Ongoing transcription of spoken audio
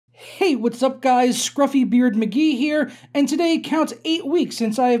Hey, what's up guys? Scruffy Beard McGee here, and today counts 8 weeks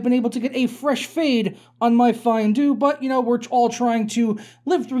since I have been able to get a fresh fade on my fine do, but we're all trying to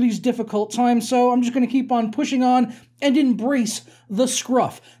live through these difficult times, so I'm just going to keep on pushing on and embrace the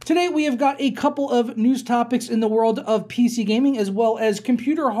scruff. Today we have got a couple of news topics in the world of PC gaming as well as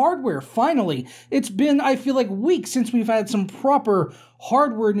computer hardware, finally. It's been, I feel like, weeks since we've had some proper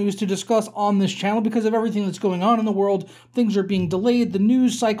hardware news to discuss on this channel because of everything that's going on in the world. Things are being delayed, the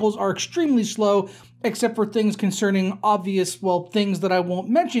news cycles are extremely slow, except for things concerning obvious, well, things that I won't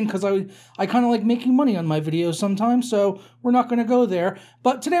mention because I kind of like making money on my videos sometimes, so we're not going to go there.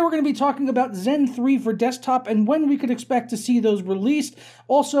 But today we're going to be talking about Zen 3 for desktop and when we could expect to see those released.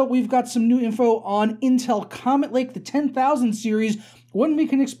 Also, we've got some new info on Intel Comet Lake, the 10,000 series, when we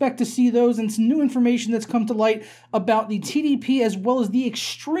can expect to see those, and some new information that's come to light about the TDP as well as the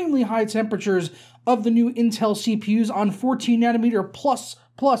extremely high temperatures of the new Intel CPUs on 14nm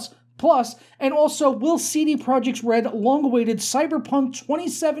plus, and also will CD Projekt's Red long-awaited Cyberpunk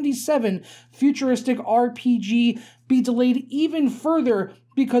 2077 futuristic RPG be delayed even further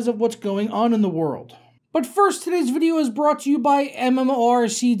because of what's going on in the world. But first, today's video is brought to you by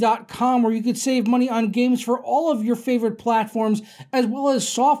MMORC.com, where you could save money on games for all of your favorite platforms, as well as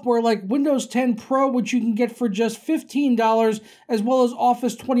software like Windows 10 Pro, which you can get for just $15, as well as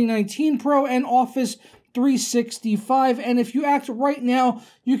Office 2019 Pro and Office 365, and if you act right now,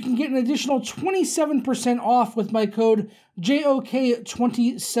 you can get an additional 27% off with my code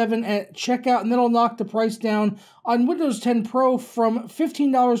JOK27 at checkout, and that'll knock the price down on Windows 10 Pro from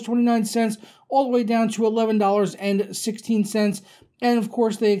 $15.29 all the way down to $11.16. And of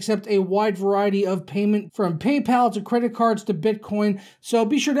course, they accept a wide variety of payment from PayPal to credit cards to Bitcoin, so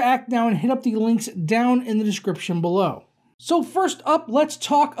be sure to act now and hit up the links down in the description below. So first up, let's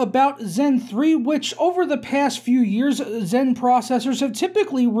talk about Zen 3, which over the past few years, Zen processors have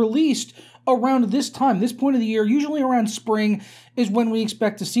typically released around this time, this point of the year, usually around spring is when we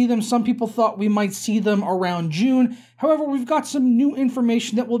expect to see them. Some people thought we might see them around June. However, we've got some new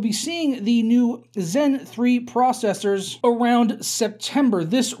information that we'll be seeing the new Zen 3 processors around September.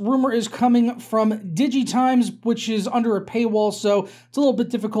 This rumor is coming from DigiTimes, which is under a paywall, so it's a little bit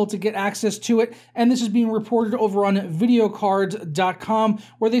difficult to get access to it. And this is being reported over on videocards.com,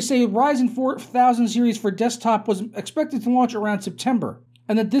 where they say Ryzen 4000 series for desktop was expected to launch around September,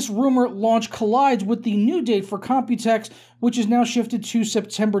 and that this rumor launch collides with the new date for Computex, which is now shifted to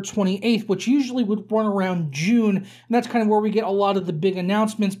September 28th, which usually would run around June, and that's kind of where we get a lot of the big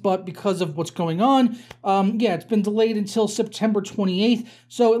announcements, but because of what's going on, it's been delayed until September 28th,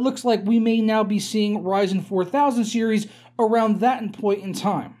 so it looks like we may now be seeing Ryzen 4000 series around that point in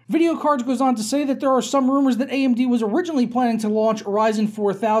time. Video Cards goes on to say that there are some rumors that AMD was originally planning to launch Ryzen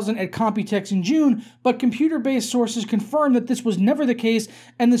 4000 at Computex in June, but computer-based sources confirmed that this was never the case,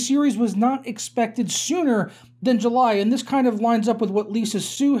 and the series was not expected sooner than July. And this kind of lines up with what Lisa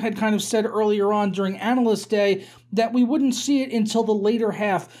Su had kind of said earlier on during Analyst Day, that we wouldn't see it until the later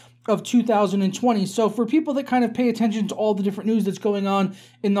half of 2020. So for people that kind of pay attention to all the different news that's going on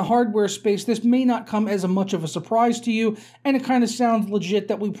in the hardware space, this may not come as much of a surprise to you, and it kind of sounds legit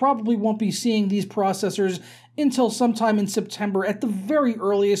that we probably won't be seeing these processors until sometime in September at the very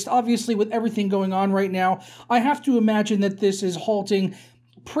earliest. Obviously, with everything going on right now, I have to imagine that this is halting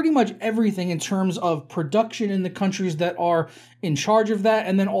pretty much everything in terms of production in the countries that are in charge of that,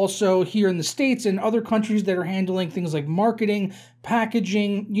 and then also here in the States and other countries that are handling things like marketing,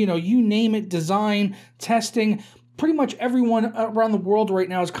 packaging, you name it, design, testing. Pretty much everyone around the world right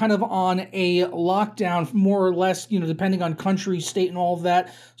now is kind of on a lockdown, more or less, depending on country, state, and all of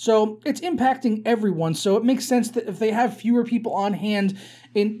that. So it's impacting everyone. So it makes sense that if they have fewer people on hand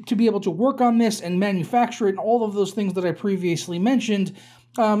to be able to work on this and manufacture it and all of those things that I previously mentioned,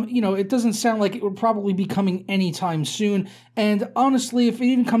 it doesn't sound like it would probably be coming anytime soon. And honestly, if it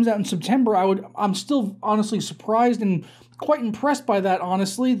even comes out in September, I'm still honestly surprised and quite impressed by that,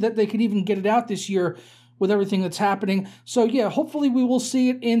 honestly, that they could even get it out this year with everything that's happening. So yeah, hopefully we will see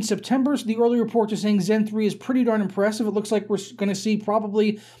it in September. So the early reports are saying Zen 3 is pretty darn impressive. It looks like we're going to see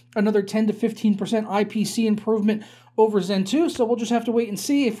probably another 10 to 15% IPC improvement over Zen 2, so we'll just have to wait and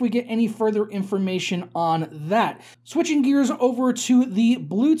see if we get any further information on that. Switching gears over to the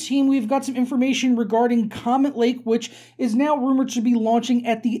Blue Team, we've got some information regarding Comet Lake, which is now rumored to be launching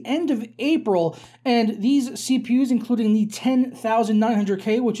at the end of April, and these CPUs, including the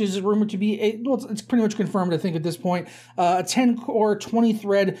 10,900K, which is rumored to be it's pretty much confirmed, I think, at this point, a 10-core,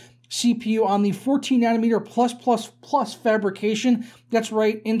 20-thread CPU on the 14nm plus fabrication. That's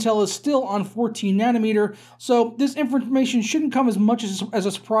right, Intel is still on 14nm, so this information shouldn't come as much as a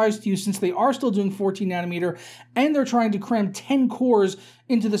surprise to you, since they are still doing 14nm, and they're trying to cram 10 cores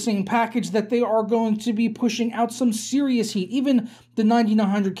into the same package that they are going to be pushing out some serious heat. Even the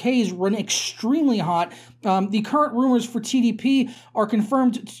 9900Ks run extremely hot. The current rumors for TDP are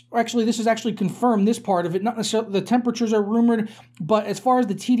confirmed. Actually, this is actually confirmed, this part of it. Not necessarily the temperatures are rumored, but as far as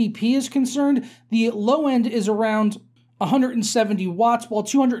the TDP is concerned, the low end is around 170 watts, while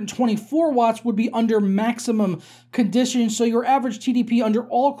 224 watts would be under maximum conditions. So your average TDP under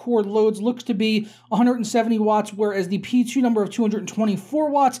all core loads looks to be 170 watts, whereas the P2 number of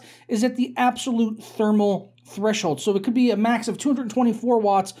 224 watts is at the absolute thermal threshold. So it could be a max of 224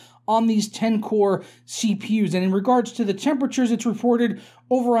 watts on these 10-core CPUs. And in regards to the temperatures, it's reported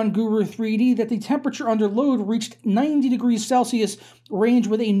over on Guru 3D that the temperature under load reached 90 degrees Celsius range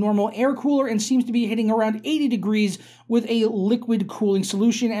with a normal air cooler and seems to be hitting around 80 degrees with a liquid cooling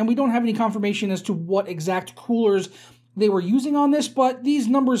solution. And we don't have any confirmation as to what exact coolers they were using on this, but these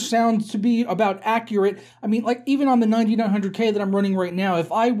numbers sound to be about accurate. I mean, like even on the 9900K that I'm running right now, if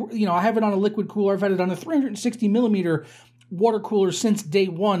I have it on a liquid cooler, I've had it on a 360 millimeter water cooler since day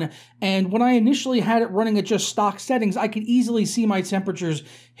one, and when I initially had it running at just stock settings, I could easily see my temperatures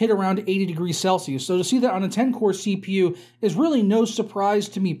hit around 80 degrees Celsius. So to see that on a 10-core CPU is really no surprise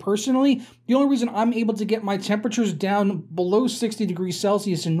to me personally. The only reason I'm able to get my temperatures down below 60 degrees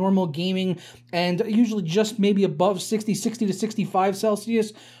Celsius in normal gaming, and usually just maybe above 60 to 65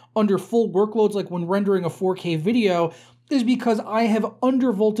 Celsius under full workloads, like when rendering a 4K video, is because I have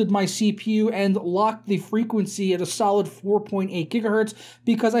undervolted my CPU and locked the frequency at a solid 4.8 gigahertz,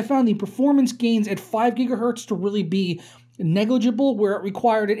 because I found the performance gains at 5 gigahertz to really be negligible, where it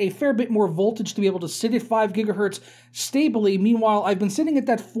required a fair bit more voltage to be able to sit at 5 gigahertz stably. Meanwhile, I've been sitting at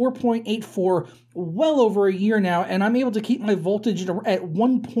that 4.8 for well over a year now, and I'm able to keep my voltage at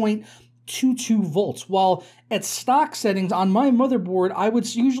 1.22 volts, while at stock settings on my motherboard, I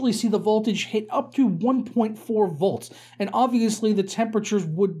would usually see the voltage hit up to 1.4 volts, and obviously the temperatures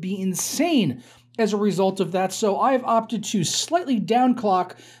would be insane as a result of that. So I've opted to slightly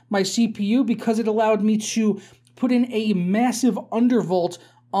downclock my CPU because it allowed me to put in a massive undervolt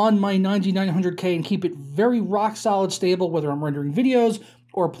on my 9900K and keep it very rock solid stable, whether I'm rendering videos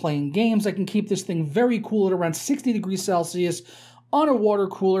or playing games. I can keep this thing very cool at around 60 degrees Celsius on a water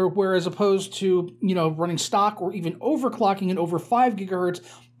cooler, whereas opposed to, running stock or even overclocking it over 5 gigahertz,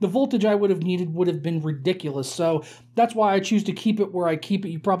 the voltage I would have needed would have been ridiculous. So that's why I choose to keep it where I keep it.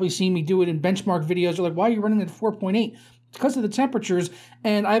 You probably see me do it in benchmark videos. You're like, why are you running at 4.8? It's because of the temperatures,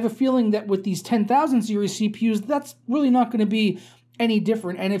 and I have a feeling that with these 10,000 series CPUs, that's really not going to be any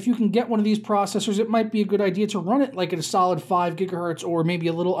different. And if you can get one of these processors, it might be a good idea to run it like at a solid 5 gigahertz or maybe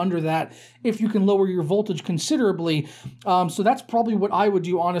a little under that if you can lower your voltage considerably. So that's probably what I would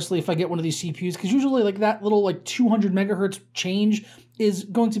do, honestly, if I get one of these CPUs, because usually like that little 200 megahertz change is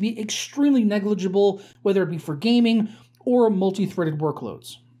going to be extremely negligible, whether it be for gaming or multi-threaded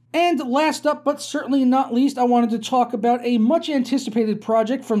workloads. And last up, but certainly not least, I wanted to talk about a much-anticipated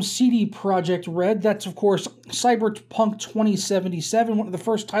project from CD Projekt Red. That's, of course, Cyberpunk 2077, one of the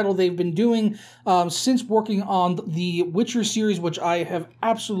first titles they've been doing since working on the Witcher series, which I have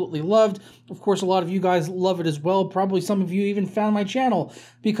absolutely loved. Of course, a lot of you guys love it as well. Probably some of you even found my channel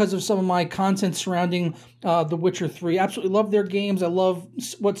because of some of my content surrounding The Witcher 3. Absolutely love their games. I love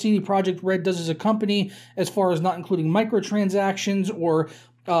what CD Projekt Red does as a company, as far as not including microtransactions or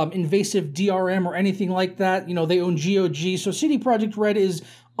invasive DRM or anything like that. They own GOG. So CD Projekt Red is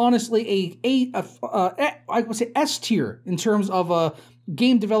honestly I would say S tier in terms of a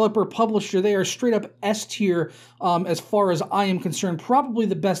game developer publisher. They are straight up S tier as far as I am concerned. Probably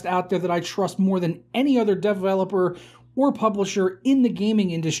the best out there that I trust more than any other developer or publisher in the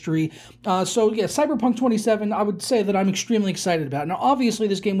gaming industry. So yeah, Cyberpunk 27, I would say that I'm extremely excited about. Now, obviously,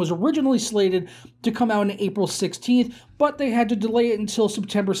 this game was originally slated to come out on April 16th, but they had to delay it until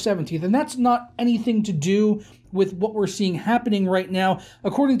September 17th, and that's not anything to do with what we're seeing happening right now.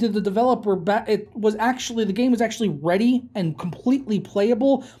 According to the developer, the game was actually ready and completely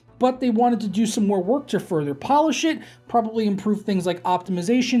playable, but they wanted to do some more work to further polish it, probably improve things like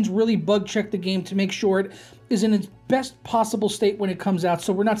optimizations, really bug check the game to make sure it is in its best possible state when it comes out,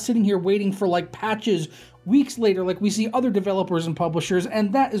 so we're not sitting here waiting for patches weeks later like we see other developers and publishers.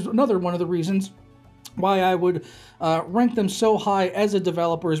 And that is another one of the reasons why I would rank them so high as a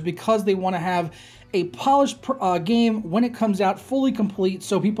developer, is because they want to have a polished game when it comes out, fully complete,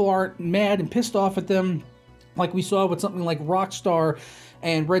 so people aren't mad and pissed off at them like we saw with something like Rockstar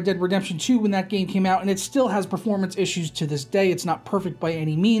and Red Dead Redemption 2 when that game came out, and it still has performance issues to this day. It's not perfect by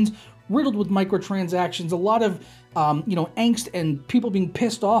any means, riddled with microtransactions, a lot of angst and people being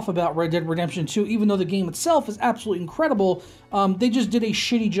pissed off about Red Dead Redemption 2, even though the game itself is absolutely incredible. They just did a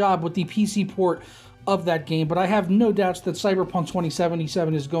shitty job with the PC port of that game, but I have no doubts that Cyberpunk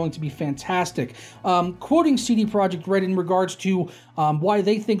 2077 is going to be fantastic. Quoting CD Projekt Red in regards to why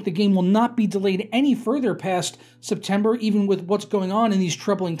they think the game will not be delayed any further past September, even with what's going on in these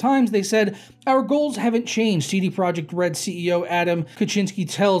troubling times, they said, "Our goals haven't changed," CD Projekt Red CEO Adam Kuczynski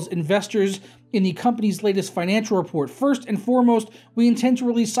tells investors in the company's latest financial report. "First and foremost, we intend to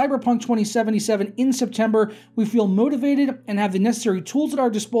release Cyberpunk 2077 in September. We feel motivated and have the necessary tools at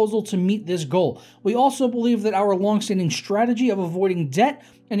our disposal to meet this goal. We also believe that our longstanding strategy of avoiding debt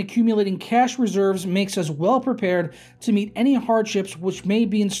and accumulating cash reserves makes us well prepared to meet any hardships which may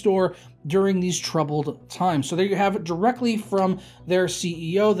be in store during these troubled times." So there you have it directly from their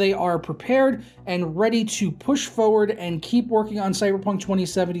CEO. They are prepared and ready to push forward and keep working on Cyberpunk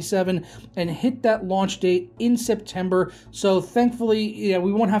 2077 and hit that launch date in September. So thankfully,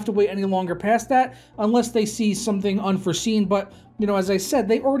 we won't have to wait any longer past that unless they see something unforeseen. But, as I said,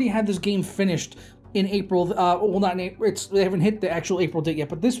 they already had this game finished in April. Well, not in April. They haven't hit the actual April date yet,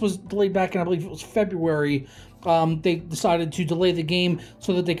 but this was delayed back in, I believe it was February. They decided to delay the game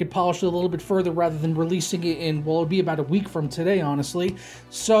so that they could polish it a little bit further rather than releasing it in, well, it'll be about a week from today, honestly.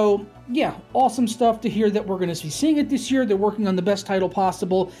 So, yeah, awesome stuff to hear that we're going to be seeing it this year. They're working on the best title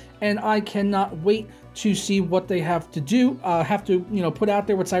possible, and I cannot wait to see what they have to do, put out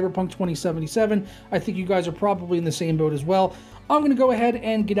there with Cyberpunk 2077. I think you guys are probably in the same boat as well. I'm going to go ahead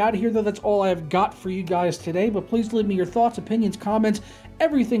and get out of here, though. That's all I've got for you guys today, but please leave me your thoughts, opinions, comments,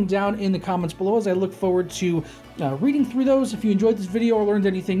 everything down in the comments below as I look forward to reading through those. If you enjoyed this video or learned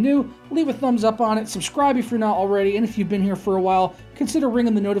anything new, leave a thumbs up on it, subscribe if you're not already, and if you've been here for a while, consider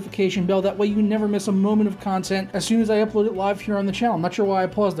ringing the notification bell. That way you never miss a moment of content as soon as I upload it live here on the channel. I'm not sure why I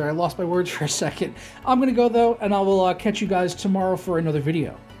paused there. I lost my words for a second. I'm going to go, though, and I will catch you guys tomorrow for another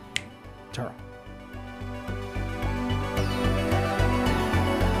video.